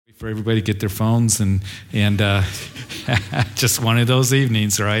for everybody to get their phones and just one of those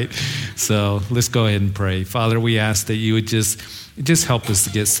evenings, right? So let's go ahead and pray. Father, we ask that you would just help us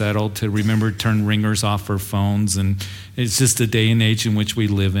to get settled, to remember to turn ringers off our phones. And it's just the day and age in which we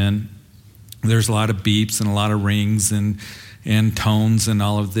live in. There's a lot of beeps and a lot of rings and tones and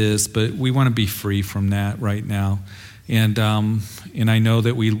all of this, but we want to be free from that right now. And I know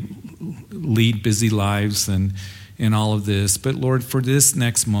that we lead busy lives and all of this, but Lord, for this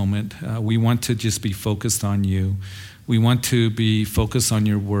next moment, we want to just be focused on you. We want to be focused on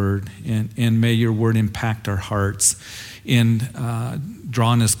your word, and may your word impact our hearts in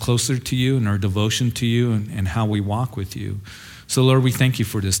drawing us closer to you and our devotion to you and how we walk with you. So Lord, we thank you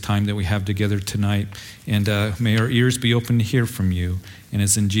for this time that we have together tonight, and may our ears be open to hear from you. And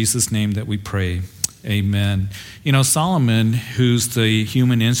it's in Jesus' name that we pray. Amen. You know, Solomon, who's the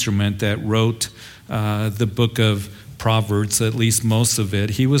human instrument that wrote the book of Proverbs, at least most of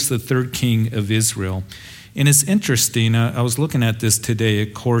it, he was the third king of Israel. And it's interesting, I was looking at this today,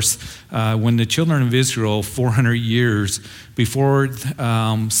 of course, when the children of Israel, 400 years before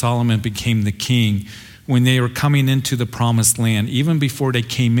Solomon became the king, when they were coming into the promised land, even before they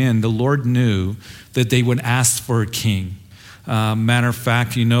came in, the Lord knew that they would ask for a king. Matter of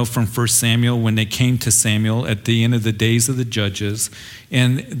fact, you know from 1 Samuel, when they came to Samuel at the end of the days of the judges,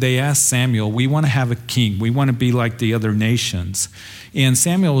 and they asked Samuel, we want to have a king. We want to be like the other nations. And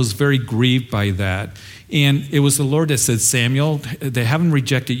Samuel was very grieved by that. And it was the Lord that said, Samuel, they haven't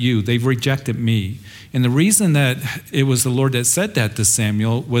rejected you. They've rejected me. And the reason that it was the Lord that said that to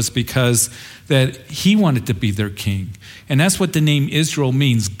Samuel was because that he wanted to be their king. And that's what the name Israel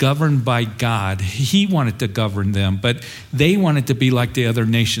means, governed by God. He wanted to govern them, but they wanted to be like the other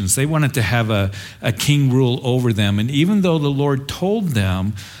nations. They wanted to have a king rule over them. And even though the Lord told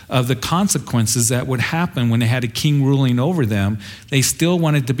them of the consequences that would happen when they had a king ruling over them, they still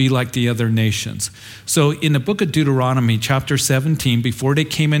wanted to be like the other nations. So in the book of Deuteronomy, chapter 17, before they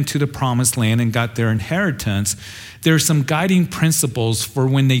came into the promised land and got their inheritance, there are some guiding principles for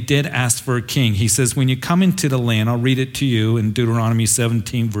when they did ask for a king. He says, when you come into the land, I'll read it to you in Deuteronomy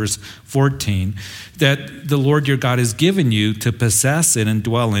 17, verse 14, that the Lord your God has given you to possess it and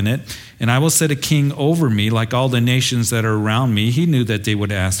dwell in it. And I will set a king over me like all the nations that are around me. He knew that they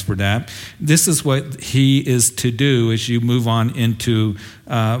would ask for that. This is what he is to do as you move on into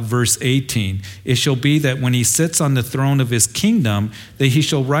verse 18. It shall be that when he sits on the throne of his kingdom, that he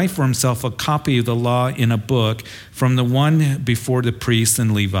shall write for himself a copy of the law in a book from the one before the priests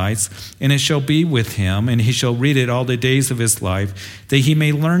and Levites, and it shall be with him, and he shall read it all the days of his life, that he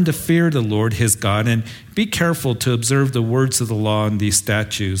may learn to fear the Lord his God, and be careful to observe the words of the law and these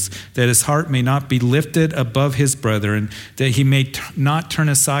statutes, that his heart may not be lifted above his brethren, that he may not turn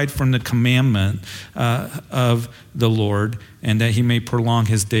aside from the commandment of the Lord, and that he may prolong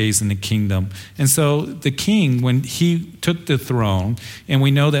his days in the kingdom. And so the king, when he took the throne, and we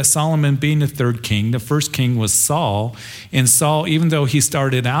know that Solomon being the third king, the first king was Saul, and Saul, even though he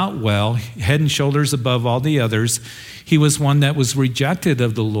started out well, head and shoulders above all the others, he was one that was rejected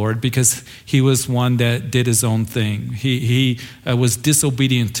of the Lord because he was one that did his own thing. He was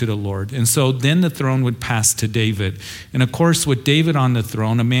disobedient to the Lord. And so then the throne would pass to David. And of course, with David on the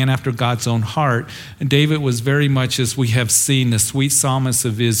throne, a man after God's own heart, David was very much, as we have seen, the sweet psalmist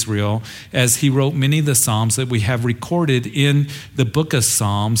of Israel, as he wrote many of the Psalms that we have recorded in the book of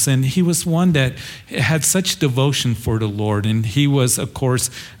Psalms. And he was one that had such devotion for the Lord. And he was, of course,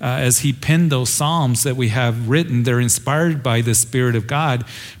 as he penned those Psalms that we have written, they're inspired by the Spirit of God,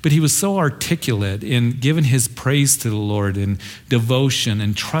 but he was so articulate in giving his praise to the Lord and devotion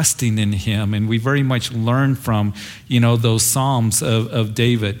and trusting in him. And we very much learn from, those Psalms of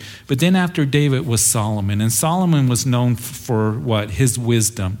David. But then after David was Solomon, and Solomon was known for what? His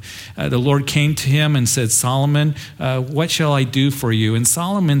wisdom. The Lord came to him and said, Solomon, what shall I do for you? And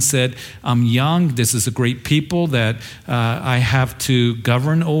Solomon said, I'm young. This is a great people that I have to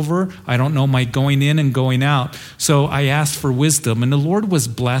govern over. I don't know my going in and going out. So I asked for wisdom, and the Lord was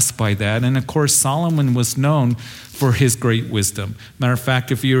blessed by that. And of course, Solomon was known for his great wisdom. Matter of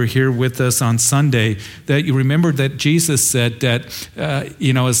fact, if you were here with us on Sunday, that you remember that Jesus said that,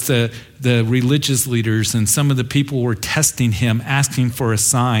 as the religious leaders and some of the people were testing him, asking for a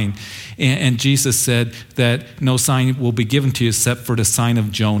sign. And Jesus said that no sign will be given to you except for the sign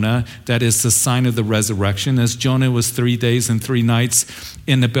of Jonah. That is the sign of the resurrection. As Jonah was 3 days and 3 nights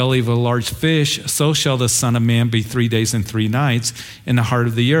in the belly of a large fish, so shall the Son of Man be 3 days and 3 nights in the heart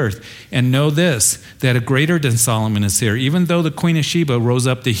of the earth. And know this, that a greater than Solomon is here. Even though the Queen of Sheba rose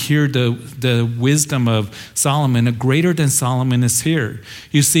up to hear the wisdom of Solomon, a greater than Solomon is here.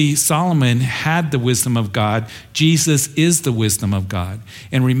 You see, Solomon had the wisdom of God. Jesus is the wisdom of God.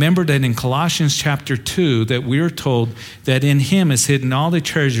 And remember that in Colossians chapter 2, that we are told that in him is hidden all the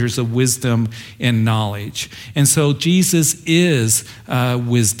treasures of wisdom and knowledge. And so Jesus is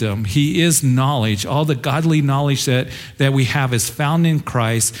wisdom. He is knowledge. All the godly knowledge that we have is found in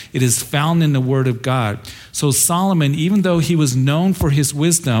Christ. It is found in the Word of God. So Solomon, even though he was known for his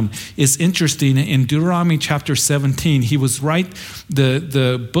wisdom, is interesting. In Deuteronomy chapter 17, he was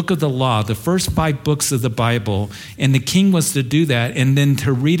the book of the law, the first 5 books of the Bible, and the king was to do that and then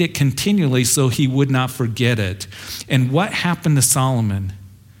to read it continually so he would not forget it. And what happened to Solomon?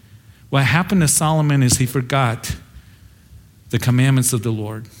 What happened to Solomon is he forgot the commandments of the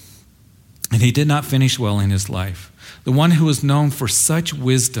Lord. And he did not finish well in his life. The one who was known for such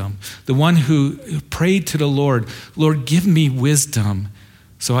wisdom, the one who prayed to the Lord, Lord, give me wisdom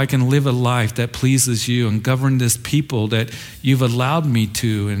so I can live a life that pleases you and govern this people that you've allowed me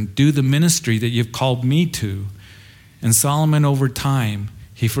to and do the ministry that you've called me to. And Solomon, over time,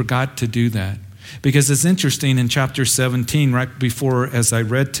 he forgot to do that. Because it's interesting in chapter 17, right before, as I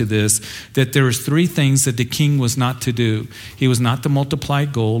read to this, that there was 3 things that the king was not to do. He was not to multiply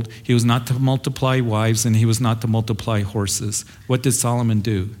gold, he was not to multiply wives, and he was not to multiply horses. What did Solomon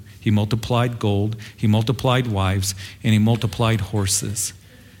do? He multiplied gold, he multiplied wives, and he multiplied horses.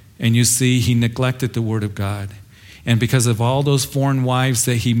 And you see, he neglected the word of God. And because of all those foreign wives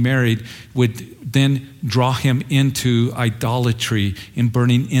that he married would then draw him into idolatry and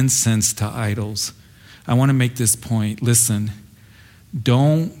burning incense to idols. I want to make this point. Listen,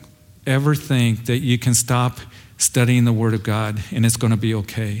 don't ever think that you can stop studying the Word of God and it's going to be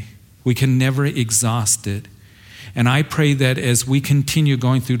okay. We can never exhaust it. And I pray that as we continue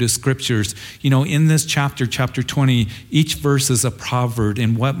going through the scriptures, in this chapter 20, each verse is a proverb.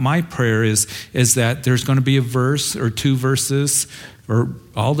 And what my prayer is that there's going to be a verse or 2 verses or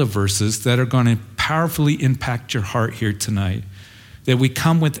all the verses that are going to powerfully impact your heart here tonight. That we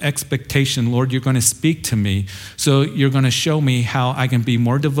come with expectation, Lord, you're going to speak to me. So you're going to show me how I can be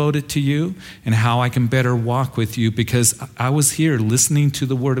more devoted to you and how I can better walk with you because I was here listening to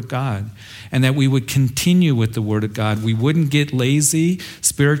the Word of God. And that we would continue with the Word of God. We wouldn't get lazy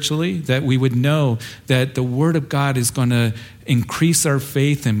spiritually, that we would know that the Word of God is going to increase our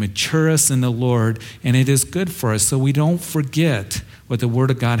faith and mature us in the Lord. And it is good for us so we don't forget what the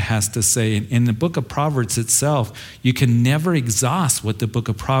Word of God has to say. In the book of Proverbs itself, you can never exhaust what the book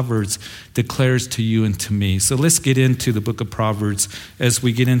of Proverbs declares to you and to me. So let's get into the book of Proverbs as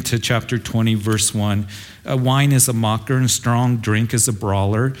we get into chapter 20, verse 1. Wine is a mocker and strong drink is a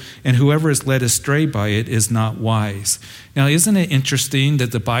brawler, and whoever is led astray by it is not wise. Now, isn't it interesting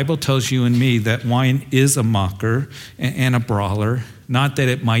that the Bible tells you and me that wine is a mocker and a brawler? Not that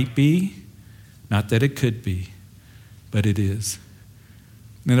it might be, not that it could be, but it is.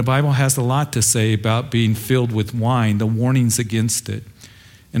 And the Bible has a lot to say about being filled with wine, the warnings against it.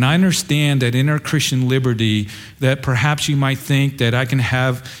 And I understand that in our Christian liberty, that perhaps you might think that I can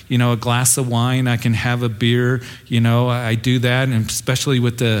have, a glass of wine, I can have a beer, I do that, and especially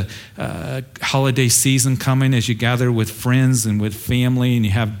with the holiday season coming, as you gather with friends and with family and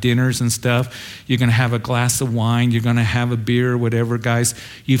you have dinners and stuff, you're going to have a glass of wine, you're going to have a beer, whatever, guys.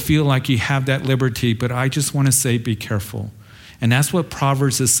 You feel like you have that liberty, but I just want to say be careful. And that's what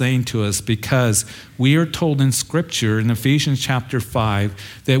Proverbs is saying to us because we are told in Scripture, in Ephesians chapter 5,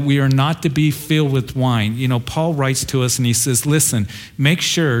 that we are not to be filled with wine. Paul writes to us and he says, listen, make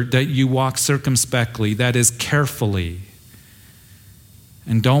sure that you walk circumspectly, that is carefully,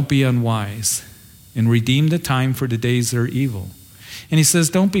 and don't be unwise, and redeem the time for the days are evil. And he says,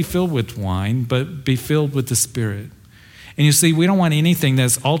 don't be filled with wine, but be filled with the Spirit. And you see, we don't want anything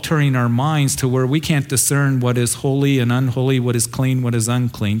that's altering our minds to where we can't discern what is holy and unholy, what is clean, what is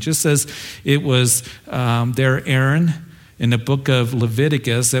unclean. Just as it was there, Aaron, in the book of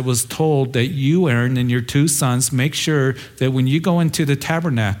Leviticus, that was told that you, Aaron, and your 2 sons, make sure that when you go into the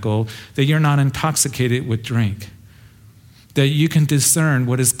tabernacle, that you're not intoxicated with drink. That you can discern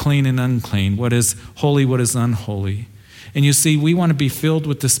what is clean and unclean, what is holy, what is unholy. And you see, we want to be filled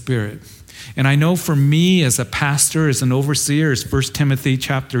with the Spirit. And I know for me as a pastor, as an overseer, as 1 Timothy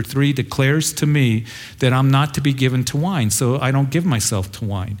chapter 3 declares to me that I'm not to be given to wine. So I don't give myself to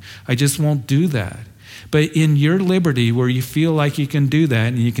wine. I just won't do that. But in your liberty where you feel like you can do that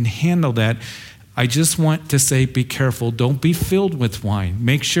and you can handle that, I just want to say, be careful. Don't be filled with wine.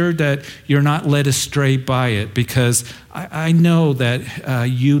 Make sure that you're not led astray by it, because I know that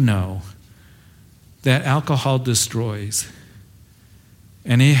you know that alcohol destroys.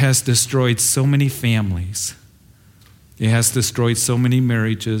 And it has destroyed so many families. It has destroyed so many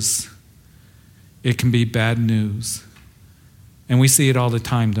marriages. It can be bad news. And we see it all the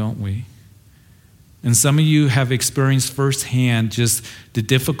time, don't we? And some of you have experienced firsthand just the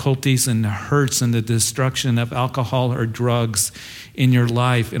difficulties and the hurts and the destruction of alcohol or drugs in your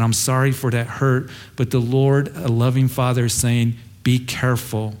life. And I'm sorry for that hurt, but the Lord, a loving Father, is saying, be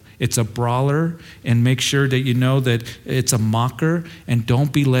careful. It's a brawler, and make sure that you know that it's a mocker, and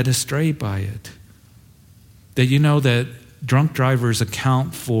don't be led astray by it. That you know that drunk drivers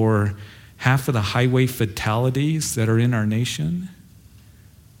account for half of the highway fatalities that are in our nation.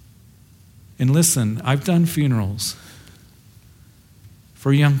 And listen, I've done funerals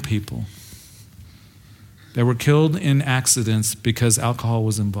for young people that were killed in accidents because alcohol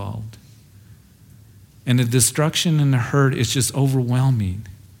was involved. And the destruction and the hurt is just overwhelming.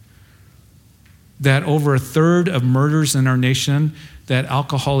 That over a third of murders in our nation, that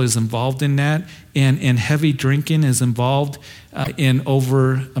alcohol is involved in that, and heavy drinking is involved in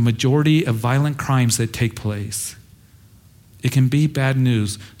over a majority of violent crimes that take place. It can be bad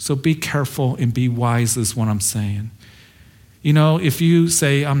news. So be careful and be wise is what I'm saying. You know, if you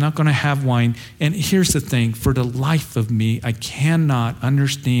say, I'm not going to have wine, and here's the thing, for the life of me, I cannot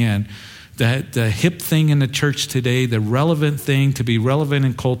understand that the hip thing in the church today, the relevant thing to be relevant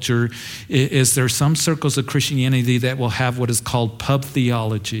in culture, is there some circles of Christianity that will have what is called pub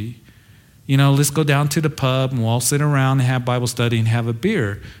theology. You know, let's go down to the pub and we'll all sit around and have Bible study and have a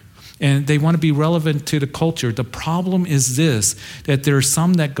beer. And they want to be relevant to the culture. The problem is this, that there are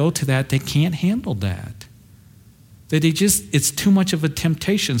some that go to that, they can't handle that. That it's too much of a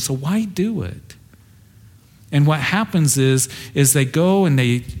temptation, so why do it? And what happens is they go and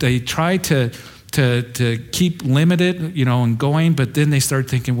they try to keep limited, you know, and going, but then they start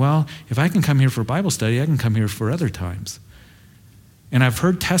thinking, well, if I can come here for Bible study, I can come here for other times. And I've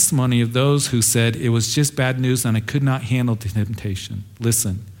heard testimony of those who said it was just bad news and I could not handle the temptation.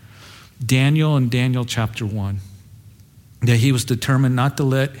 Listen, Daniel in Daniel chapter 1, that he was determined not to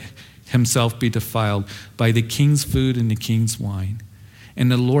let himself be defiled by the king's food and the king's wine. And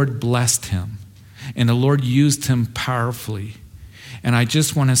the Lord blessed him. And the Lord used him powerfully. And I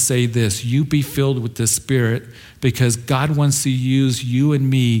just want to say this, you be filled with the Spirit, because God wants to use you and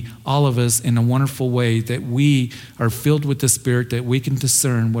me, all of us, in a wonderful way, that we are filled with the Spirit, that we can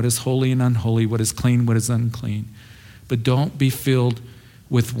discern what is holy and unholy, what is clean, what is unclean. But don't be filled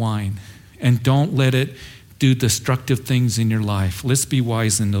with wine, and don't let it do destructive things in your life. Let's be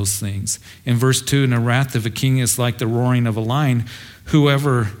wise in those things. In verse 2, and the wrath of a king is like the roaring of a lion.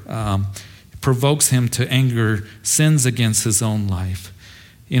 Whoever provokes him to anger sins against his own life.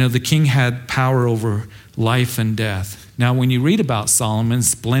 You know, the king had power over life and death. Now, when you read about Solomon's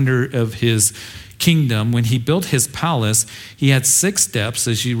splendor of his kingdom, when he built his palace, he had 6 steps,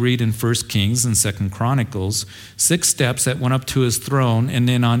 as you read in 1 Kings and 2 Chronicles, 6 steps that went up to his throne, and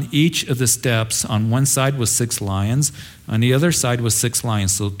then on each of the steps, on one side was 6 lions, on the other side was 6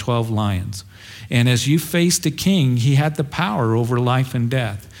 lions, so 12 lions. And as you faced a king, he had the power over life and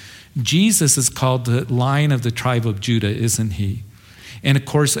death. Jesus is called the Lion of the tribe of Judah, isn't he? And of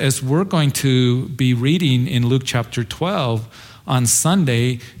course, as we're going to be reading in Luke chapter 12 on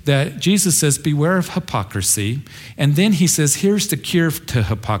Sunday, that Jesus says, beware of hypocrisy. And then he says, here's the cure to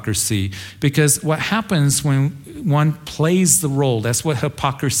hypocrisy. Because what happens when one plays the role, that's what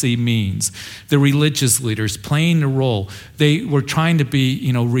hypocrisy means. The religious leaders playing the role. They were trying to be,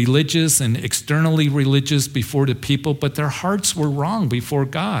 you know, religious and externally religious before the people, but their hearts were wrong before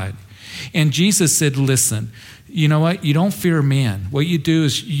God. And Jesus said, listen, you know what? You don't fear man. What you do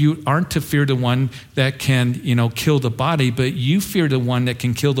is you aren't to fear the one that can, you know, kill the body, but you fear the one that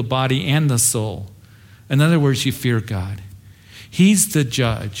can kill the body and the soul. In other words, you fear God. He's the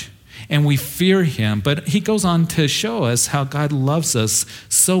judge, and we fear him. But he goes on to show us how God loves us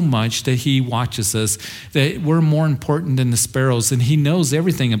so much that he watches us, that we're more important than the sparrows, and he knows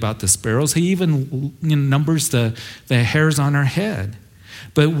everything about the sparrows. He even, you know, numbers the hairs on our head.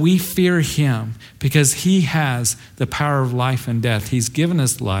 But we fear him because he has the power of life and death. He's given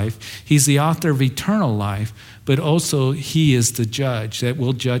us life. He's the author of eternal life, but also he is the judge that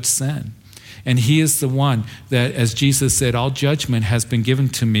will judge sin. And he is the one that, as Jesus said, all judgment has been given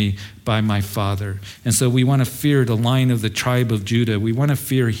to me by my Father. And so we want to fear the Lion of the tribe of Judah. We want to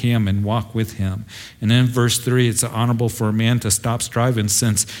fear him and walk with him. And then verse 3, it's honorable for a man to stop striving,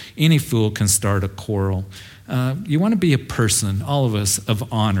 since any fool can start a quarrel. You want to be a person, all of us,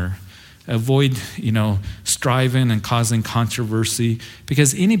 of honor. avoid, striving and causing controversy,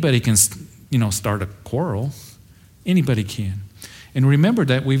 because anybody can, start a quarrel. Anybody can. And remember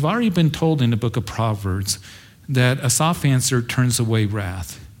that we've already been told in the book of Proverbs that a soft answer turns away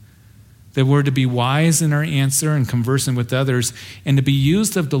wrath. That we're to be wise in our answer and conversing with others, and to be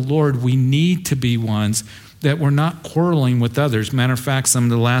used of the Lord, we need to be ones that we're not quarreling with others. Matter of fact, some of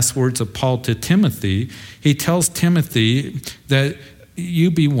the last words of Paul to Timothy, he tells Timothy that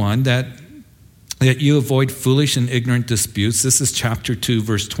you be one that you avoid foolish and ignorant disputes. This is chapter 2,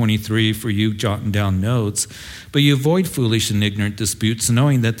 verse 23 for you jotting down notes. But you avoid foolish and ignorant disputes,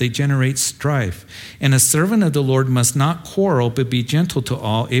 knowing that they generate strife. And a servant of the Lord must not quarrel, but be gentle to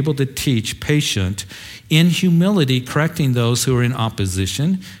all, able to teach, patient, in humility, correcting those who are in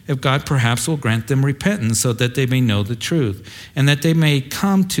opposition, if God perhaps will grant them repentance, so that they may know the truth, and that they may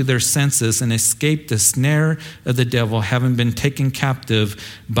come to their senses and escape the snare of the devil, having been taken captive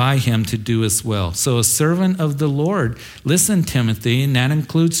by him to do as well. So a servant of the Lord, listen, Timothy, and that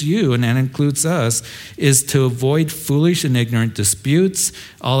includes you, and that includes us, is to avoid foolish and ignorant disputes.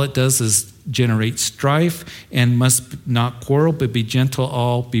 All it does is generate strife, and must not quarrel, but be gentle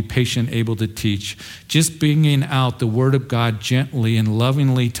all, be patient, able to teach. Just bringing out the word of God gently and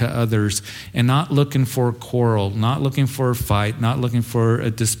lovingly to others, and not looking for a quarrel, not looking for a fight, not looking for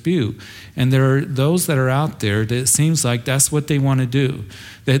a dispute. And there are those that are out there that it seems like that's what they want to do,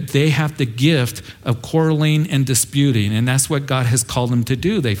 that they have the gift of quarreling and disputing, and that's what God has called them to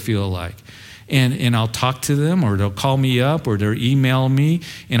do, they feel like. And I'll talk to them, or they'll call me up, or they'll email me,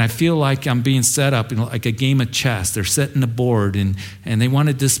 and I feel like I'm being set up in like a game of chess. They're setting the board, and they want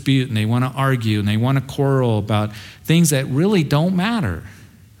to dispute, and they want to argue, and they want to quarrel about things that really don't matter.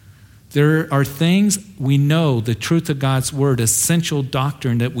 There are things we know, the truth of God's word, essential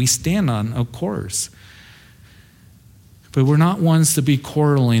doctrine that we stand on, of course. But we're not ones to be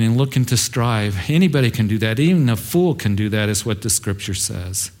quarreling and looking to strive. Anybody can do that. Even a fool can do that, is what the scripture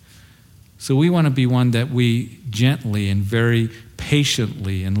says. So we want to be one that we gently and very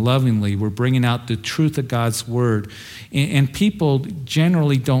patiently and lovingly, we're bringing out the truth of God's word. And people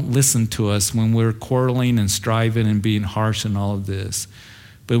generally don't listen to us when we're quarreling and striving and being harsh and all of this.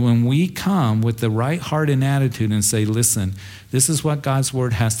 But when we come with the right heart and attitude and say, listen, this is what God's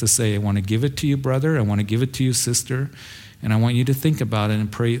word has to say. I want to give it to you, brother. I want to give it to you, sister. And I want you to think about it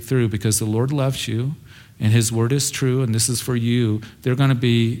and pray it through, because the Lord loves you. And his word is true, and this is for you. They're going to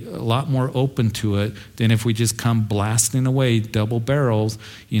be a lot more open to it than if we just come blasting away double barrels,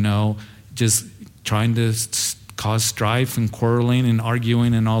 just trying to cause strife and quarreling and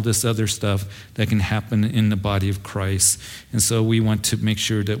arguing and all this other stuff that can happen in the body of Christ. And so we want to make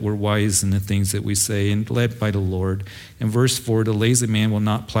sure that we're wise in the things that we say and led by the Lord. In verse 4, the lazy man will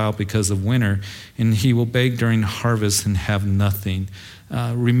not plow because of winter, and he will beg during harvest and have nothing.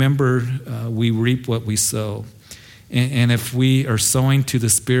 Remember, we reap what we sow. And if we are sowing to the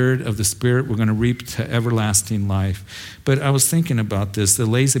Spirit of the Spirit, we're going to reap to everlasting life. But I was thinking about this. The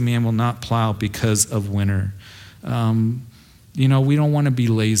lazy man will not plow because of winter. We don't want to be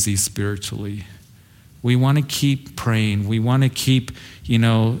lazy spiritually. We want to keep praying. We want to keep,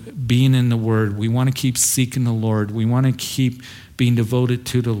 being in the Word. We want to keep seeking the Lord. We want to keep being devoted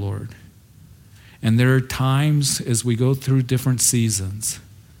to the Lord. And there are times as we go through different seasons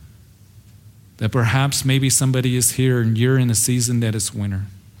that perhaps maybe somebody is here and you're in a season that is winter.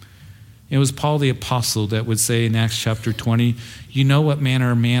 It was Paul the Apostle that would say in Acts chapter 20, you know what manner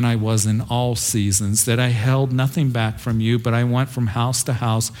of man I was in all seasons, that I held nothing back from you, but I went from house to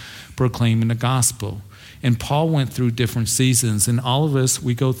house proclaiming the gospel. And Paul went through different seasons, and all of us,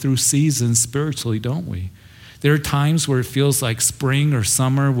 we go through seasons spiritually, don't we? There are times where it feels like spring or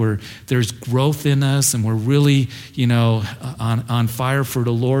summer, where there's growth in us and we're really, on fire for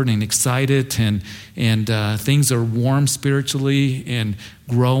the Lord and excited, and things are warm spiritually and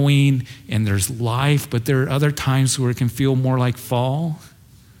growing, and there's life. But there are other times where it can feel more like fall,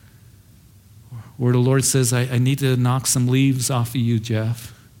 where the Lord says, I need to knock some leaves off of you,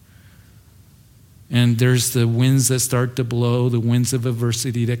 Jeff. And there's the winds that start to blow, the winds of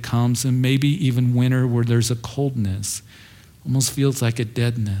adversity that comes, and maybe even winter where there's a coldness. Almost feels like a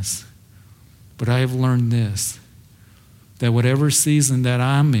deadness. But I have learned this, that whatever season that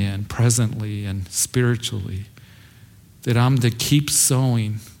I'm in presently and spiritually, that I'm to keep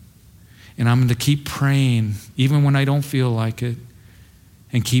sowing, and I'm to keep praying, even when I don't feel like it,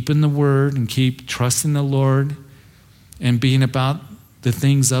 and keep in the Word, and keep trusting the Lord, and being about the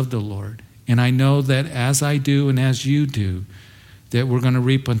things of the Lord. And I know that as I do and as you do, that we're going to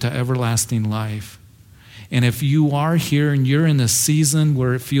reap unto everlasting life. And if you are here and you're in a season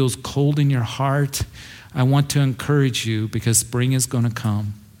where it feels cold in your heart, I want to encourage you, because spring is going to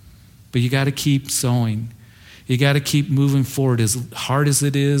come. But you got to keep sowing. You got to keep moving forward as hard as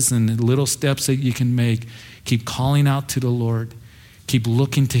it is and the little steps that you can make. Keep calling out to the Lord. Keep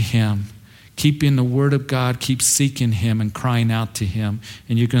looking to him. Keep in the Word of God. Keep seeking him and crying out to him.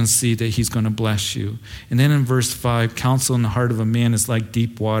 And you're going to see that he's going to bless you. And then in verse 5, counsel in the heart of a man is like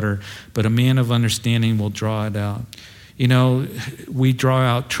deep water, but a man of understanding will draw it out. You know, we draw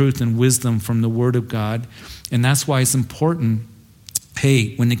out truth and wisdom from the Word of God. And that's why it's important.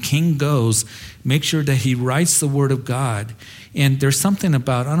 Hey, when the king goes, make sure that he writes the Word of God. And there's something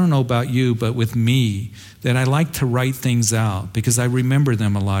about, I don't know about you, but with me, that I like to write things out because I remember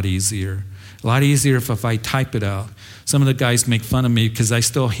them a lot easier. A lot easier if I type it out. Some of the guys make fun of me because I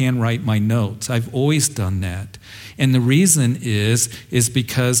still handwrite my notes. I've always done that. And the reason is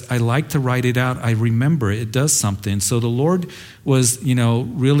because I like to write it out. I remember it. It does something. So the Lord was,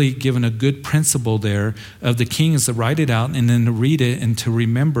 really given a good principle there of the king is to write it out and then to read it and to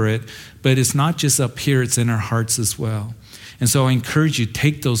remember it. But it's not just up here. It's in our hearts as well. And so I encourage you,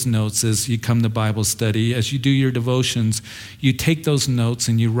 take those notes as you come to Bible study. As you do your devotions, you take those notes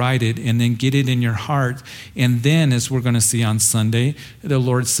and you write it and then get it in your heart. And then, as we're going to see on Sunday, the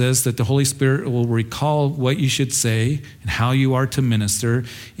Lord says that the Holy Spirit will recall what you should say and how you are to minister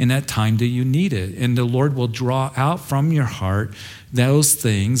in that time that you need it. And the Lord will draw out from your heart those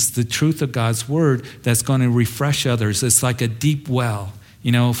things, the truth of God's Word that's going to refresh others. It's like a deep well.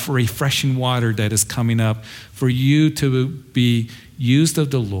 For refreshing water that is coming up, for you to be used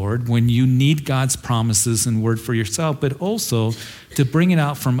of the Lord when you need God's promises and word for yourself, but also to bring it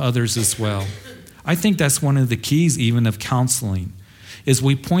out from others as well. I think that's one of the keys even of counseling, is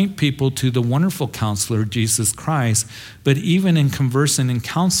we point people to the wonderful counselor, Jesus Christ, but even in conversing and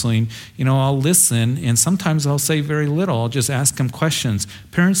counseling, I'll listen, and sometimes I'll say very little. I'll just ask them questions.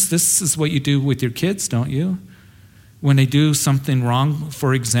 Parents, this is what you do with your kids, don't you? When they do something wrong,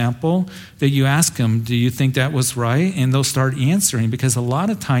 for example, that you ask them, do you think that was right? And they'll start answering, because a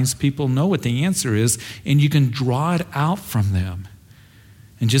lot of times people know what the answer is, and you can draw it out from them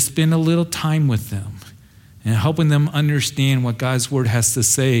and just spend a little time with them and helping them understand what God's Word has to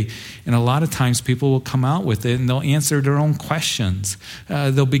say. And a lot of times people will come out with it and they'll answer their own questions.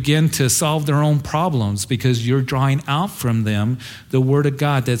 They'll begin to solve their own problems because you're drawing out from them the Word of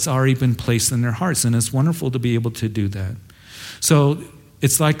God that's already been placed in their hearts. And it's wonderful to be able to do that. So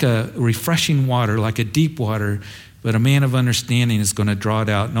it's like a refreshing water, like a deep water, but a man of understanding is going to draw it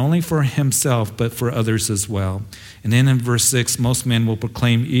out, not only for himself, but for others as well. And then in verse 6, most men will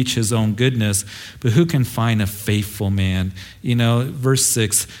proclaim each his own goodness, but who can find a faithful man? Verse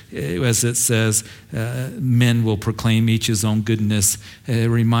 6, as it says, men will proclaim each his own goodness. It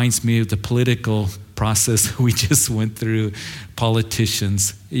reminds me of the political process we just went through.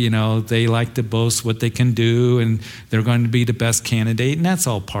 Politicians, they like to boast what they can do, and they're going to be the best candidate, and that's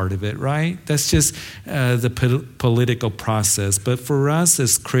all part of it, right? That's just the political process. But for us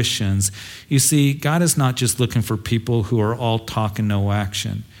as Christians, you see, God is not just looking for people who are all talk and no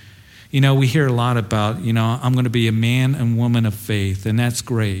action. We hear a lot about, I'm going to be a man and woman of faith, and that's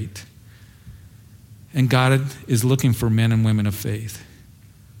great. And God is looking for men and women of faith.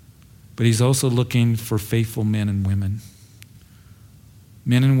 But he's also looking for faithful men and women.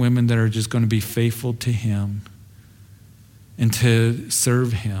 Men and women that are just going to be faithful to him and to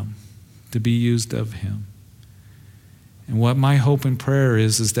serve him, to be used of him. And what my hope and prayer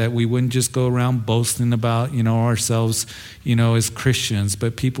is that we wouldn't just go around boasting about, ourselves, as Christians,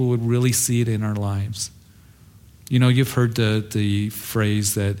 but people would really see it in our lives. You've heard the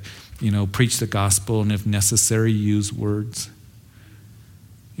phrase that, preach the gospel and if necessary, use words.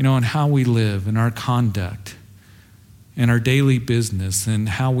 And how we live and our conduct and our daily business and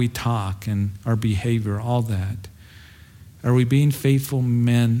how we talk and our behavior, all that. Are we being faithful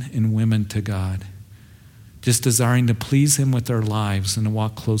men and women to God? Just desiring to please him with our lives and to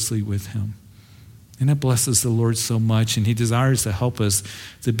walk closely with him. And it blesses the Lord so much, and he desires to help us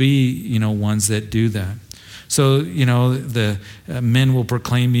to be, ones that do that. So, the men will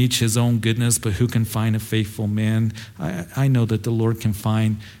proclaim each his own goodness, but who can find a faithful man? I know that the Lord can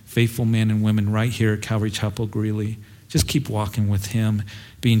find faithful men and women right here at Calvary Chapel, Greeley. Just keep walking with him,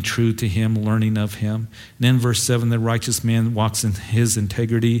 being true to him, learning of him. And then verse 7, the righteous man walks in his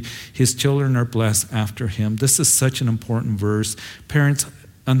integrity. His children are blessed after him. This is such an important verse. Parents,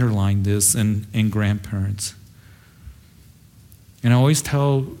 underline this, and grandparents. And I always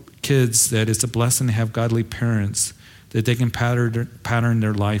tell kids that it's a blessing to have godly parents that they can pattern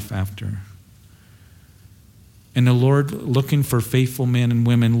their life after. And the Lord looking for faithful men and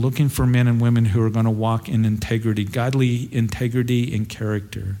women, looking for men and women who are going to walk in integrity, godly integrity and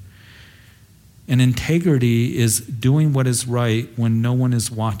character. And integrity is doing what is right when no one is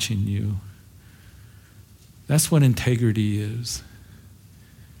watching you. That's what integrity is.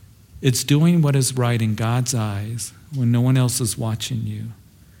 It's doing what is right in God's eyes when no one else is watching you.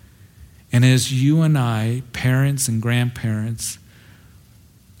 And as you and I, parents and grandparents,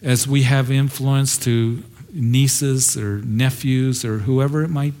 as we have influence to nieces or nephews or whoever it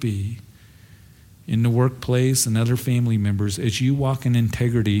might be, in the workplace and other family members, as you walk in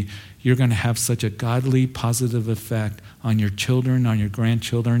integrity, you're going to have such a godly, positive effect on your children, on your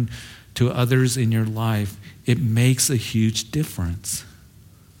grandchildren, to others in your life. It makes a huge difference.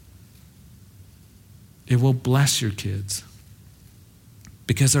 It will bless your kids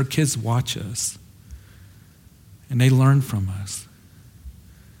because our kids watch us and they learn from us.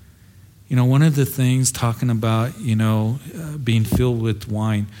 You know, one of the things talking about, being filled with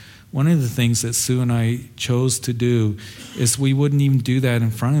wine, one of the things that Sue and I chose to do is we wouldn't even do that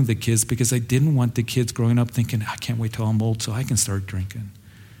in front of the kids because I didn't want the kids growing up thinking, I can't wait till I'm old so I can start drinking.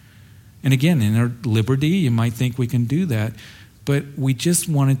 And again, in our liberty, you might think we can do that, but we just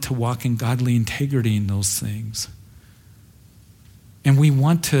wanted to walk in godly integrity in those things. And we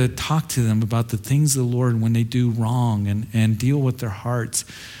want to talk to them about the things of the Lord when they do wrong and deal with their hearts.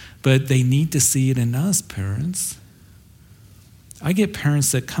 But they need to see it in us, parents. I get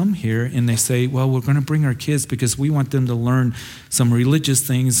parents that come here and they say, well, we're going to bring our kids because we want them to learn some religious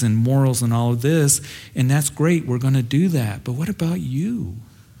things and morals and all of this. And that's great. We're going to do that. But what about you?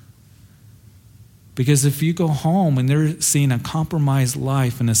 Because if you go home and they're seeing a compromised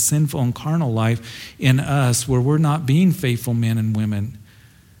life and a sinful and carnal life in us where we're not being faithful men and women,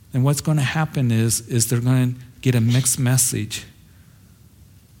 then what's going to happen is they're going to get a mixed message.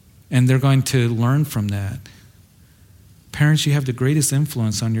 And they're going to learn from that. Parents, you have the greatest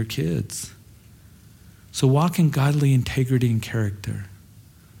influence on your kids. So walk in godly integrity and character.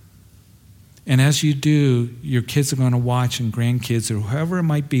 And as you do, your kids are going to watch, and grandkids or whoever it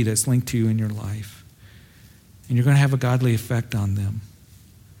might be that's linked to you in your life. And you're going to have a godly effect on them.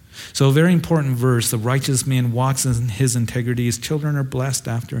 So a very important verse, the righteous man walks in his integrity, his children are blessed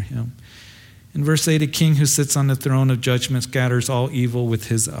after him. In verse 8, a king who sits on the throne of judgment scatters all evil with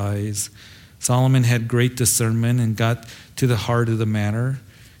his eyes. Solomon had great discernment and got to the heart of the matter.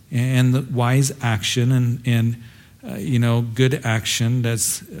 And the wise action and good action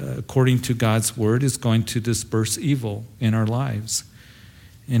that's according to God's word is going to disperse evil in our lives.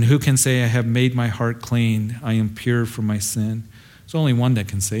 And who can say, I have made my heart clean, I am pure from my sin? There's only one that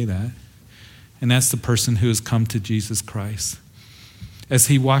can say that. And that's the person who has come to Jesus Christ, as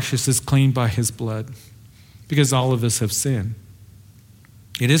he washes us clean by his blood, because all of us have sinned.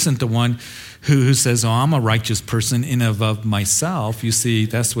 It isn't the one who says, oh, I'm a righteous person in and of myself. You see,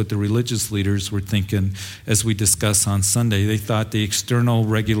 that's what the religious leaders were thinking as we discussed on Sunday. They thought the external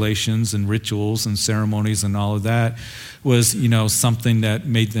regulations and rituals and ceremonies and all of that was, something that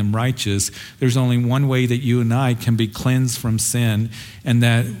made them righteous. There's only one way that you and I can be cleansed from sin and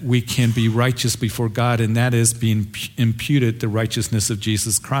that we can be righteous before God, and that is being imputed the righteousness of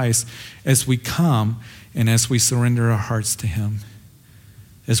Jesus Christ as we come and as we surrender our hearts to him.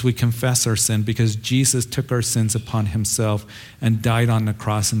 As we confess our sin, because Jesus took our sins upon himself and died on the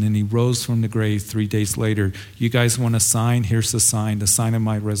cross, and then he rose from the grave 3 days later. You guys want a sign? Here's the sign of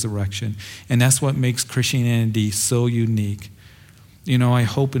my resurrection. And that's what makes Christianity so unique. I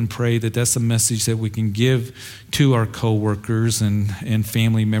hope and pray that that's a message that we can give to our coworkers and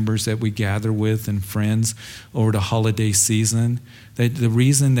family members that we gather with and friends over the holiday season. That the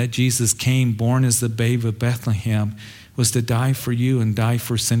reason that Jesus came, born as the babe of Bethlehem, was to die for you and die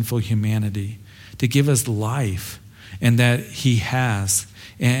for sinful humanity, to give us life, and that he has.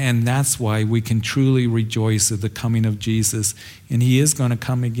 And that's why we can truly rejoice at the coming of Jesus. And he is going to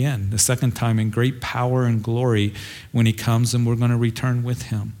come again, the second time, in great power and glory when he comes, and we're going to return with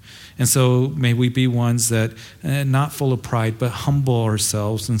him. And so may we be ones that, not full of pride, but humble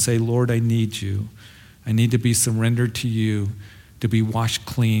ourselves and say, Lord, I need you. I need to be surrendered to you, to be washed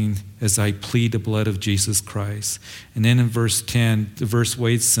clean as I plead the blood of Jesus Christ. And then in verse 10, diverse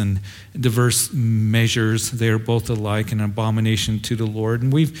weights and diverse measures, they are both alike, an abomination to the Lord.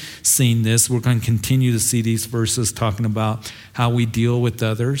 And we've seen this. We're going to continue to see these verses talking about how we deal with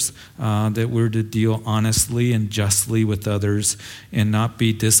others, that we're to deal honestly and justly with others and not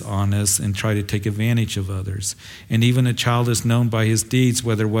be dishonest and try to take advantage of others. And even a child is known by his deeds,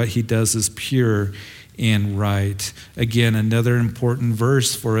 whether what he does is pure and right. Again, another important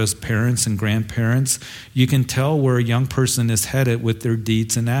verse for us parents and grandparents. You can tell where a young person is headed with their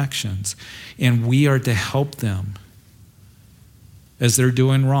deeds and actions. And we are to help them. as they're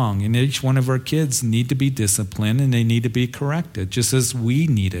doing wrong. And each one of our kids need to be disciplined and they need to be corrected, just as we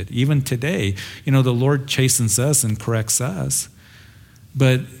need it. Even today, the Lord chastens us and corrects us.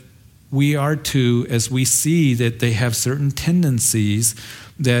 But we are to, as we see that they have certain tendencies,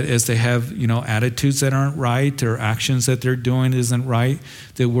 that as they have, attitudes that aren't right or actions that they're doing isn't right,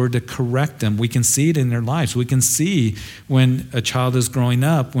 that we're to correct them. We can see it in their lives. We can see when a child is growing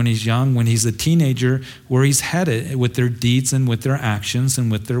up, when he's young, when he's a teenager, where he's headed with their deeds and with their actions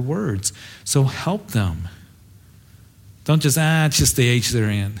and with their words. So help them. Don't just, it's just the age they're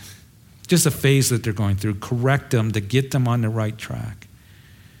in. Just a phase that they're going through. Correct them to get them on the right track.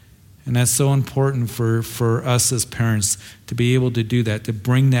 And that's so important for us as parents to be able to do that, to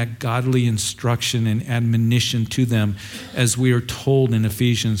bring that godly instruction and admonition to them, as we are told in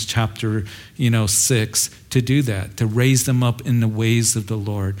Ephesians chapter 6 to do that, to raise them up in the ways of the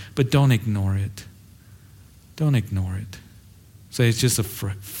Lord. But don't ignore it. Don't ignore it. Say it's just a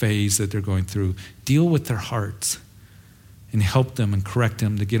phase that they're going through. Deal with their hearts and help them and correct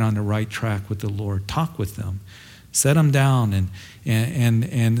them to get on the right track with the Lord. Talk with them. Set them down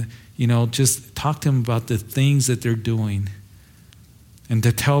and just talk to them about the things that they're doing, and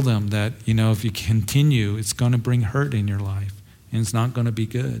to tell them that, if you continue, it's going to bring hurt in your life and it's not going to be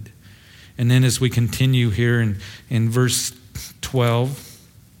good. And then as we continue here in verse 12,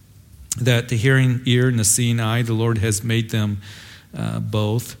 that the hearing ear and the seeing eye, the Lord has made them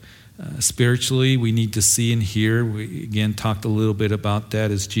both. Spiritually, we need to see and hear. We again talked a little bit about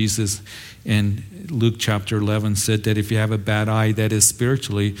that, as Jesus in Luke chapter 11 said that if you have a bad eye, that is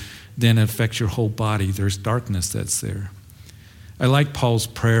spiritually, then it affects your whole body. There's darkness that's there. I like Paul's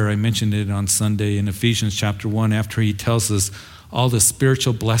prayer. I mentioned it on Sunday in Ephesians chapter 1, after he tells us all the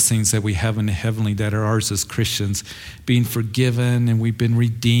spiritual blessings that we have in the heavenly that are ours as Christians, being forgiven, and we've been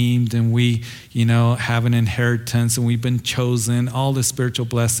redeemed, and we, have an inheritance, and we've been chosen, all the spiritual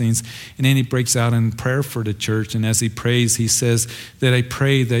blessings. And then he breaks out in prayer for the church. And as he prays, he says that I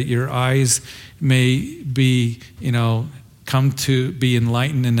pray that your eyes may be, come to be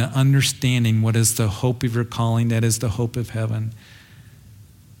enlightened in the understanding what is the hope of your calling, that is the hope of heaven,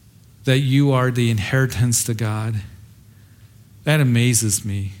 that you are the inheritance to God. That amazes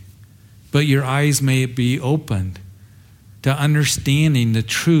me. But your eyes may be opened to understanding the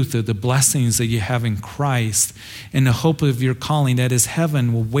truth of the blessings that you have in Christ, and the hope of your calling, that is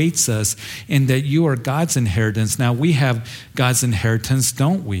heaven awaits us, and that you are God's inheritance. Now, we have God's inheritance,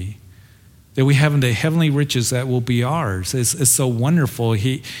 don't we? That we have the heavenly riches that will be ours. It's so wonderful.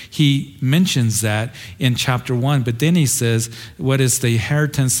 He mentions that in chapter 1, but then he says, what is the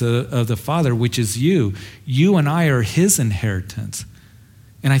inheritance of the Father, which is you? You and I are his inheritance.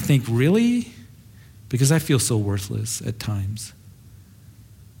 And I think, really? Because I feel so worthless at times.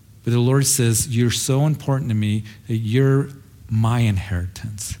 But the Lord says, you're so important to me that you're my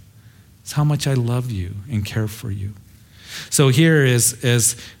inheritance. It's how much I love you and care for you. So here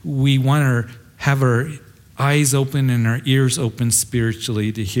as we want to have our eyes open and our ears open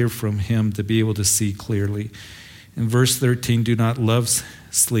spiritually to hear from him, to be able to see clearly. In verse 13, do not love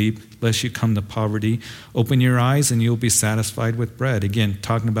sleep, lest you come to poverty. Open your eyes and you'll be satisfied with bread. Again,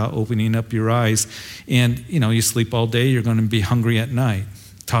 talking about opening up your eyes. And, you sleep all day, you're going to be hungry at night.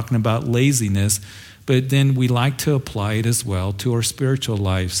 Talking about laziness. But then we like to apply it as well to our spiritual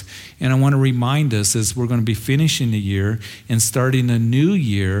lives. And I want to remind us, as we're going to be finishing the year and starting a new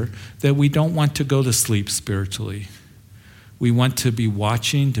year, that we don't want to go to sleep spiritually. We want to be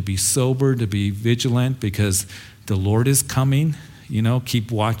watching, to be sober, to be vigilant, because the Lord is coming.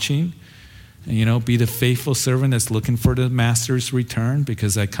 Keep watching. Be the faithful servant that's looking for the master's return,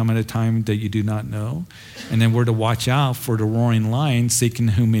 because I come at a time that you do not know. And then we're to watch out for the roaring lion, seeking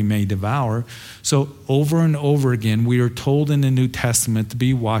whom he may devour. So over and over again, we are told in the New Testament to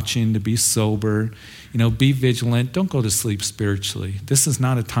be watching, to be sober, be vigilant. Don't go to sleep spiritually. This is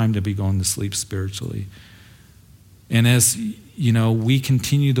not a time to be going to sleep spiritually. And as we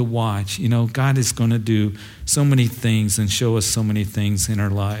continue to watch, God is going to do so many things and show us so many things in our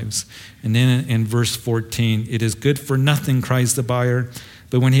lives. And then in verse 14, it is good for nothing, cries the buyer,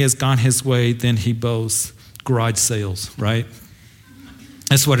 but when he has gone his way, then he boasts. Garage sales, right?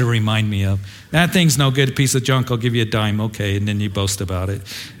 That's what it reminds me of. That thing's no good, a piece of junk, I'll give you a dime, okay, and then you boast about it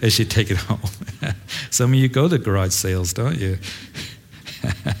as you take it home. Some of you go to garage sales, don't you?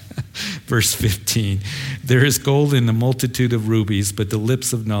 Verse 15, there is gold in the multitude of rubies, but the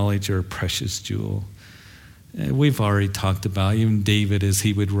lips of knowledge are a precious jewel. We've already talked about, even David, as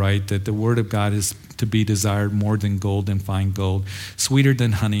he would write, that the word of God is to be desired more than gold and fine gold, sweeter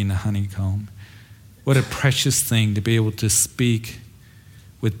than honey in the honeycomb. What a precious thing to be able to speak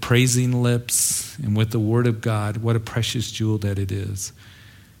with praising lips and with the word of God, what a precious jewel that it is.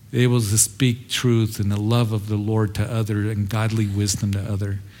 Able to speak truth and the love of the Lord to other and godly wisdom to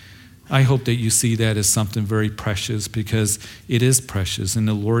other. I hope that you see that as something very precious, because it is precious in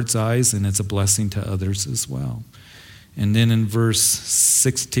the Lord's eyes, and it's a blessing to others as well. And then in verse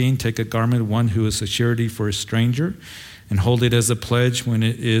 16, take a garment of one who is a surety for a stranger and hold it as a pledge when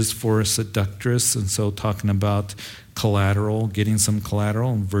it is for a seductress. And so talking about collateral, getting some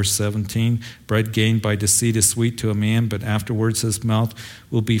collateral. In verse 17, bread gained by deceit is sweet to a man, but afterwards his mouth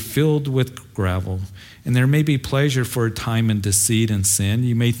will be filled with gravel. And there may be pleasure for a time in deceit and sin.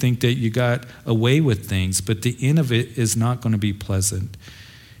 You may think that you got away with things, but the end of it is not going to be pleasant.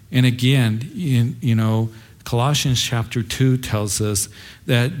 And again, Colossians chapter 2 tells us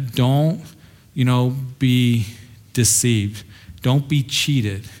that don't, be deceived. Don't be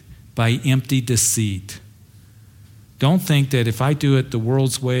cheated by empty deceit. Don't think that if I do it the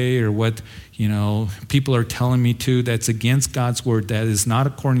world's way or what, people are telling me to, that's against God's word, that is not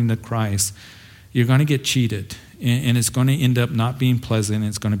according to Christ. You're going to get cheated, and it's going to end up not being pleasant.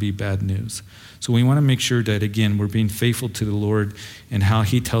 It's going to be bad news. So we want to make sure that, again, we're being faithful to the Lord and how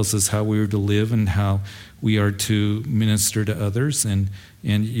he tells us how we are to live and how we are to minister to others. And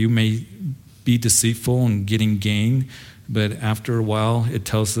you may be deceitful and getting gain, but after a while, it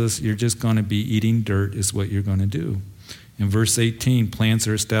tells us you're just going to be eating dirt is what you're going to do. In verse 18, plans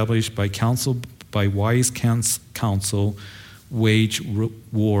are established by wise counsel, wage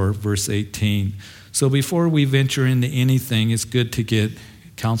war, verse 18. So before we venture into anything, it's good to get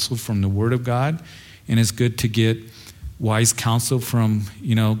counsel from the Word of God, and it's good to get wise counsel from,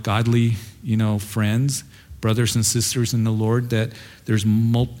 godly, friends, brothers and sisters in the Lord, that there's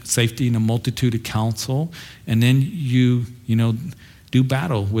safety in a multitude of counsel. And then you do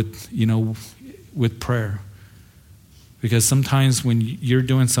battle with prayer. Because sometimes when you're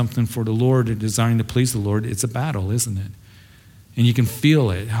doing something for the Lord and desiring to please the Lord, it's a battle, isn't it? And you can feel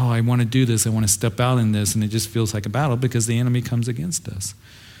it. Oh, I want to do this. I want to step out in this. And it just feels like a battle because the enemy comes against us.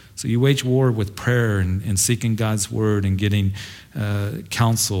 So you wage war with prayer and seeking God's word and getting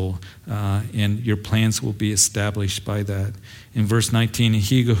counsel, and your plans will be established by that. In verse 19,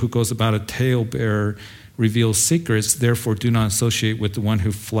 he who goes about a talebearer reveals secrets, therefore do not associate with the one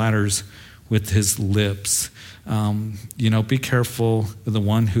who flatters with his lips. Be careful of the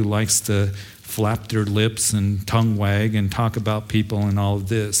one who likes to flap their lips and tongue wag and talk about people and all of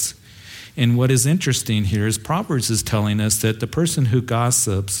this. And what is interesting here is Proverbs is telling us that the person who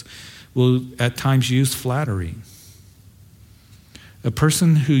gossips will at times use flattery. A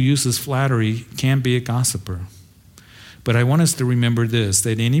person who uses flattery can be a gossiper. But I want us to remember this,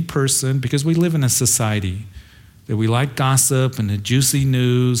 that any person, because we live in a society that we like gossip and the juicy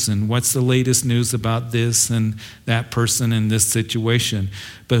news and what's the latest news about this and that person in this situation.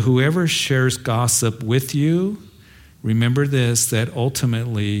 But whoever shares gossip with you, remember this, that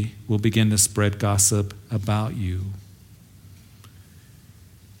ultimately will begin to spread gossip about you.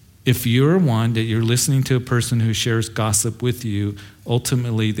 If you're one that you're listening to a person who shares gossip with you,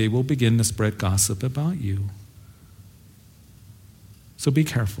 ultimately they will begin to spread gossip about you. So be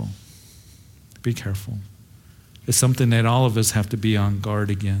careful. Be careful. It's something that all of us have to be on guard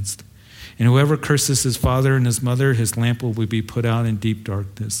against. And whoever curses his father and his mother, his lamp will be put out in deep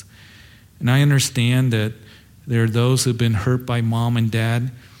darkness. And I understand that there are those who've been hurt by mom and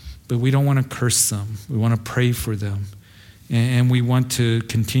dad, but we don't want to curse them. We want to pray for them. And we want to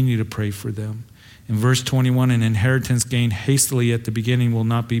continue to pray for them. In verse 21, an inheritance gained hastily at the beginning will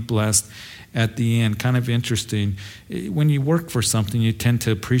not be blessed at the end. Kind of interesting. When you work for something, you tend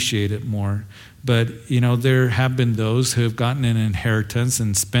to appreciate it more. But, there have been those who have gotten an inheritance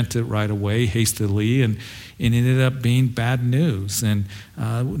and spent it right away hastily, and it ended up being bad news and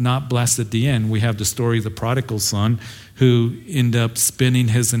not blessed at the end. We have the story of the prodigal son who ended up spending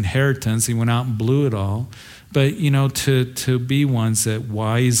his inheritance. He went out and blew it all. But, to be ones that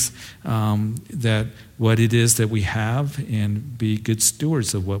wise that what it is that we have and be good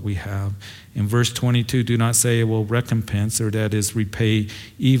stewards of what we have. In verse 22, do not say, I will recompense, or that is repay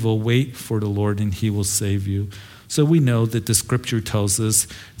evil. Wait for the Lord and he will save you. So we know that the scripture tells us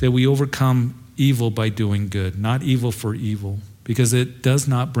that we overcome evil by doing good, not evil for evil, because it does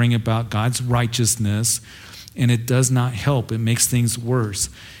not bring about God's righteousness and it does not help. It makes things worse.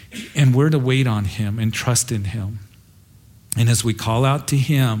 And we're to wait on him and trust in him. And as we call out to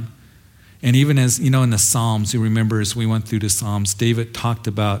him, and even as, in the Psalms, you remember as we went through the Psalms, David talked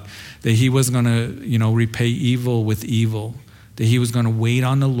about that he wasn't going to, repay evil with evil, that he was going to wait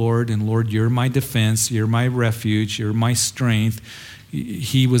on the Lord, and Lord, you're my defense, you're my refuge, you're my strength,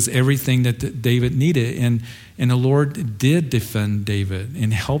 he was everything that David needed. And the Lord did defend David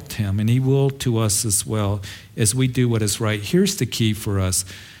and helped him, and he will to us as well as we do what is right. Here's the key for us,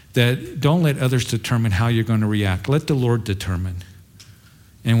 that don't let others determine how you're going to react. Let the Lord determine.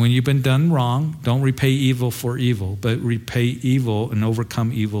 And when you've been done wrong, don't repay evil for evil, but repay evil and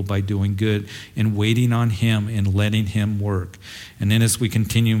overcome evil by doing good and waiting on him and letting him work. And then as we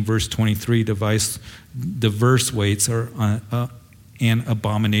continue in verse 23, diverse weights are an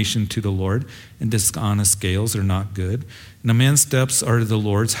abomination to the Lord, and dishonest scales are not good. And a man's steps are the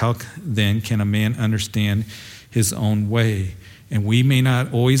Lord's. How then can a man understand his own way? And we may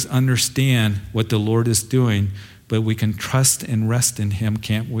not always understand what the Lord is doing, but we can trust and rest in him,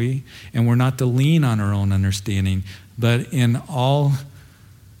 can't we? And we're not to lean on our own understanding, but in all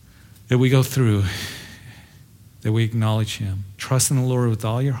that we go through, that we acknowledge him. Trust in the Lord with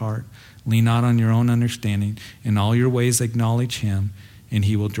all your heart. Lean not on your own understanding. In all your ways acknowledge him, and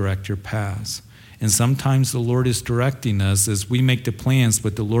he will direct your paths. And sometimes the Lord is directing us as we make the plans,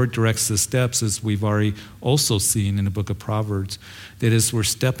 but the Lord directs the steps, as we've already also seen in the book of Proverbs. That as we're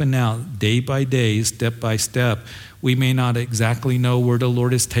stepping out day by day, step by step, we may not exactly know where the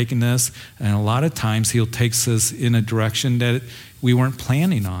Lord is taking us. And a lot of times he'll take us in a direction that we weren't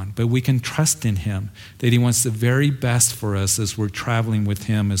planning on. But we can trust in him, that he wants the very best for us as we're traveling with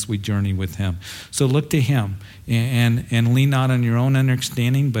him, as we journey with him. So look to him and lean not on your own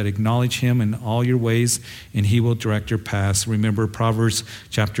understanding, but acknowledge him in all your ways, and he will direct your paths. Remember Proverbs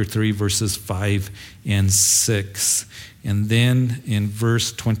chapter 3, verses 5 and 6. And then in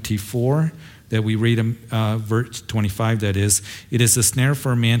verse 24, that we read, verse 25, that is, it is a snare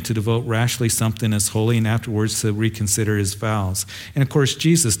for a man to devote rashly something as holy and afterwards to reconsider his vows. And of course,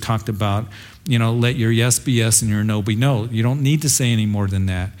 Jesus talked about, let your yes be yes and your no be no. You don't need to say any more than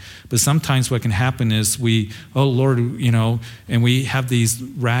that. But sometimes what can happen is Lord, and we have these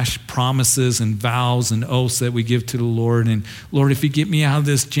rash promises and vows and oaths that we give to the Lord. And Lord, if you get me out of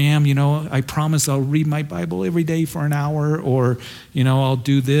this jam, I promise I'll read my Bible every day for an hour, or, I'll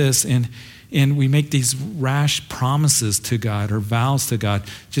do this. And we make these rash promises to God or vows to God.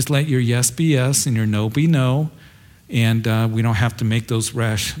 Just let your yes be yes and your no be no. And we don't have to make those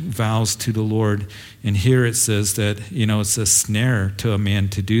rash vows to the Lord. And here it says that, it's a snare to a man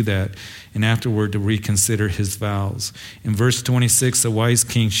to do that, and afterward to reconsider his vows. In verse 26, a wise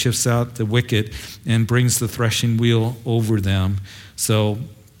king shifts out the wicked and brings the threshing wheel over them. So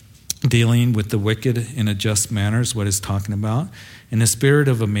dealing with the wicked in a just manner is what it's talking about. And the spirit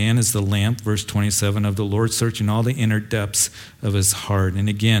of a man is the lamp, verse 27, of the Lord, searching all the inner depths of his heart. And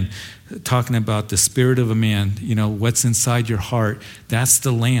again, talking about the spirit of a man, what's inside your heart, that's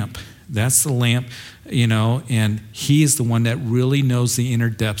the lamp. That's the lamp, and he is the one that really knows the inner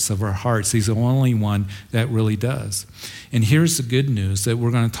depths of our hearts. He's the only one that really does. And here's the good news that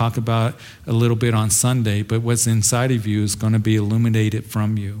we're going to talk about a little bit on Sunday, but what's inside of you is going to be illuminated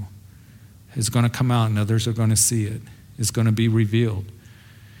from you. It's going to come out and others are going to see it. It's going to be revealed.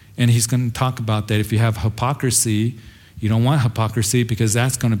 And he's going to talk about that. If you have hypocrisy, you don't want hypocrisy because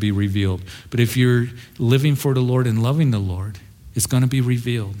that's going to be revealed. But if you're living for the Lord and loving the Lord, it's going to be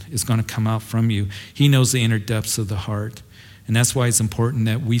revealed. It's going to come out from you. He knows the inner depths of the heart. And that's why it's important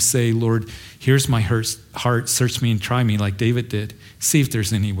that we say, Lord, here's my heart, search me and try me like David did. See if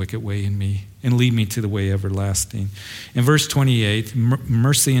there's any wicked way in me and lead me to the way everlasting. In verse 28,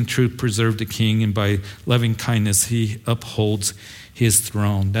 mercy and truth preserve the king, and by loving kindness he upholds his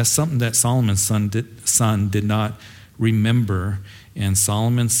throne. That's something that Solomon's son did not remember. And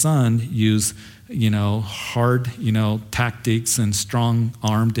Solomon's son used hard, tactics and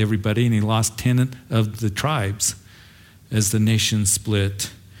strong-armed everybody, and he lost 10 of the tribes as the nation split.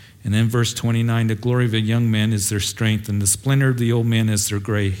 And then verse 29, the glory of a young man is their strength, and the splendor of the old man is their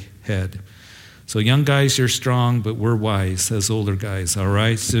gray head. So young guys, you're strong, but we're wise as older guys, all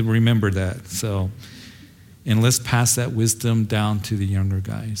right? So remember that. And let's pass that wisdom down to the younger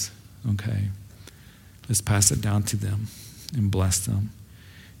guys, okay? Let's pass it down to them and bless them.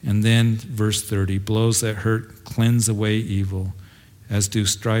 And then verse 30, blows that hurt cleanse away evil, as do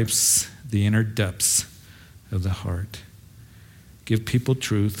stripes the inner depths of the heart. Give people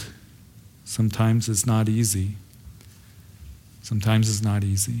truth. Sometimes it's not easy. Sometimes it's not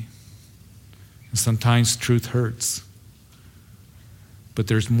easy. And sometimes truth hurts. But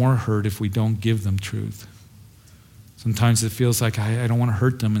there's more hurt if we don't give them truth. Sometimes it feels like I don't want to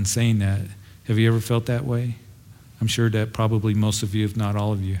hurt them in saying that. Have you ever felt that way? I'm sure that probably most of you, if not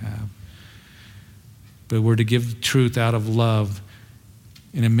all of you, have. But we're to give truth out of love.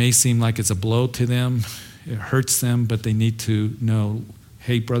 And it may seem like it's a blow to them. It hurts them, but they need to know,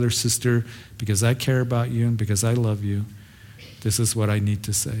 hey, brother, sister, because I care about you and because I love you, this is what I need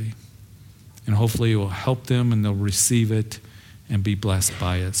to say. And hopefully it will help them and they'll receive it and be blessed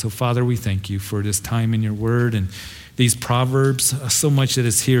by it. So Father, we thank you for this time in your word and these Proverbs, so much that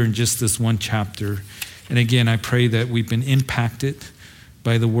is here in just this one chapter. And again, I pray that we've been impacted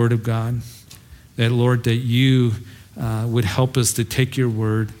by the word of God, that Lord, that you would help us to take your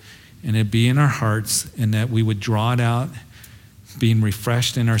word and it be in our hearts, and that we would draw it out, being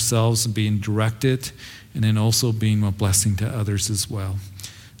refreshed in ourselves and being directed, and then also being a blessing to others as well.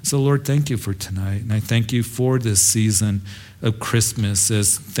 So Lord, thank you for tonight. And I thank you for this season of Christmas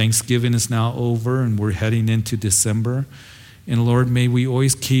as Thanksgiving is now over and we're heading into December. And Lord, may we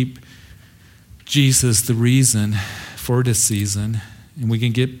always keep Jesus the reason for this season. And we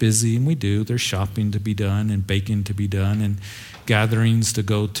can get busy, and we do. There's shopping to be done and baking to be done and gatherings to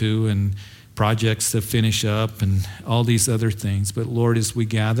go to and projects to finish up and all these other things. But Lord, as we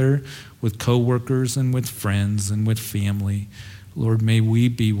gather with coworkers and with friends and with family, Lord, may we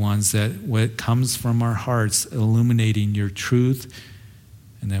be ones that what comes from our hearts illuminating your truth,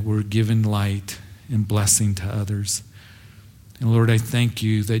 and that we're given light and blessing to others. And Lord, I thank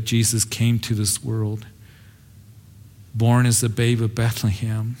you that Jesus came to this world, born as a babe of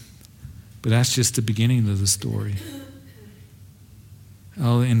Bethlehem. But that's just the beginning of the story.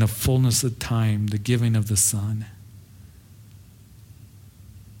 Oh, in the fullness of time, the giving of the Son,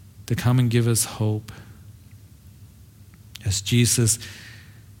 to come and give us hope. As Jesus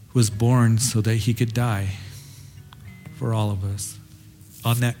was born so that he could die for all of us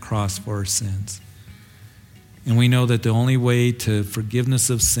on that cross for our sins. And we know that the only way to forgiveness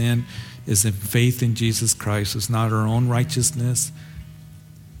of sin is in faith in Jesus Christ. It's not our own righteousness,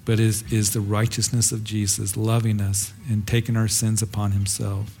 but is the righteousness of Jesus loving us and taking our sins upon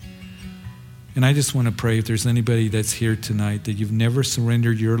himself. And I just want to pray, if there's anybody that's here tonight that you've never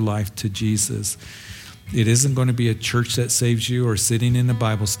surrendered your life to Jesus, it isn't going to be a church that saves you or sitting in a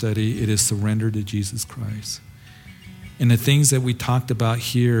Bible study. It is surrender to Jesus Christ. And the things that we talked about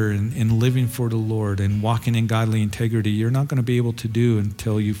here and living for the Lord and walking in godly integrity, you're not going to be able to do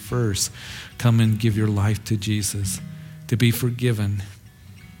until you first come and give your life to Jesus, to be forgiven,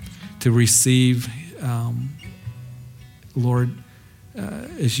 to receive, Lord,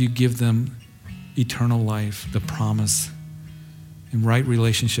 as you give them eternal life, the promise, and right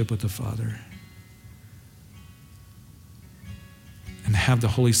relationship with the Father. And have the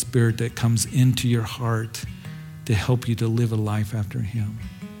Holy Spirit that comes into your heart to help you to live a life after him.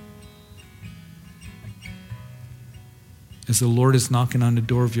 As the Lord is knocking on the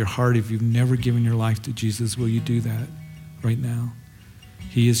door of your heart, if you've never given your life to Jesus, will you do that right now?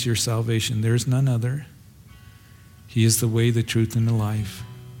 He is your salvation. There is none other. He is the way, the truth, and the life.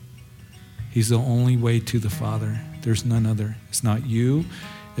 He's the only way to the Father. There's none other. It's not you.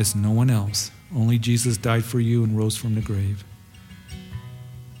 It's no one else. Only Jesus died for you and rose from the grave.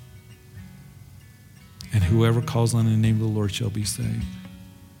 And whoever calls on the name of the Lord shall be saved.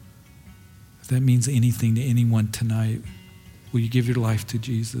 If that means anything to anyone tonight, will you give your life to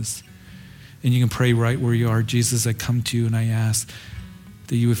Jesus? And you can pray right where you are. Jesus, I come to you and I ask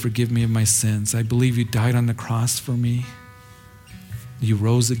that you would forgive me of my sins. I believe you died on the cross for me. You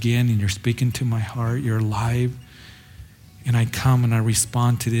rose again and you're speaking to my heart. You're alive. And I come and I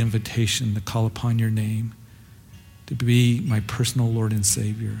respond to the invitation to call upon your name, to be my personal Lord and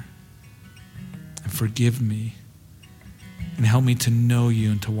Savior. And forgive me and help me to know you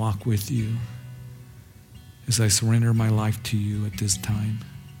and to walk with you as I surrender my life to you at this time.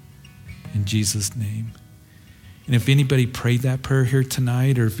 In Jesus' name. And if anybody prayed that prayer here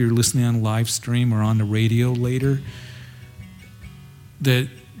tonight, or if you're listening on live stream or on the radio later, that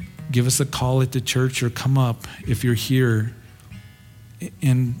give us a call at the church or come up if you're here.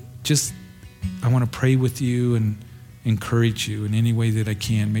 And just, I want to pray with you and encourage you in any way that I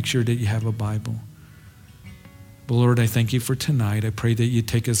can. Make sure that you have a Bible. But Lord, I thank you for tonight. I pray that you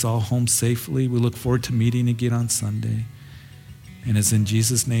take us all home safely. We look forward to meeting again on Sunday. And it's in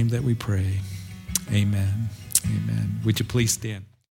Jesus' name that we pray. Amen. Amen. Would you please stand?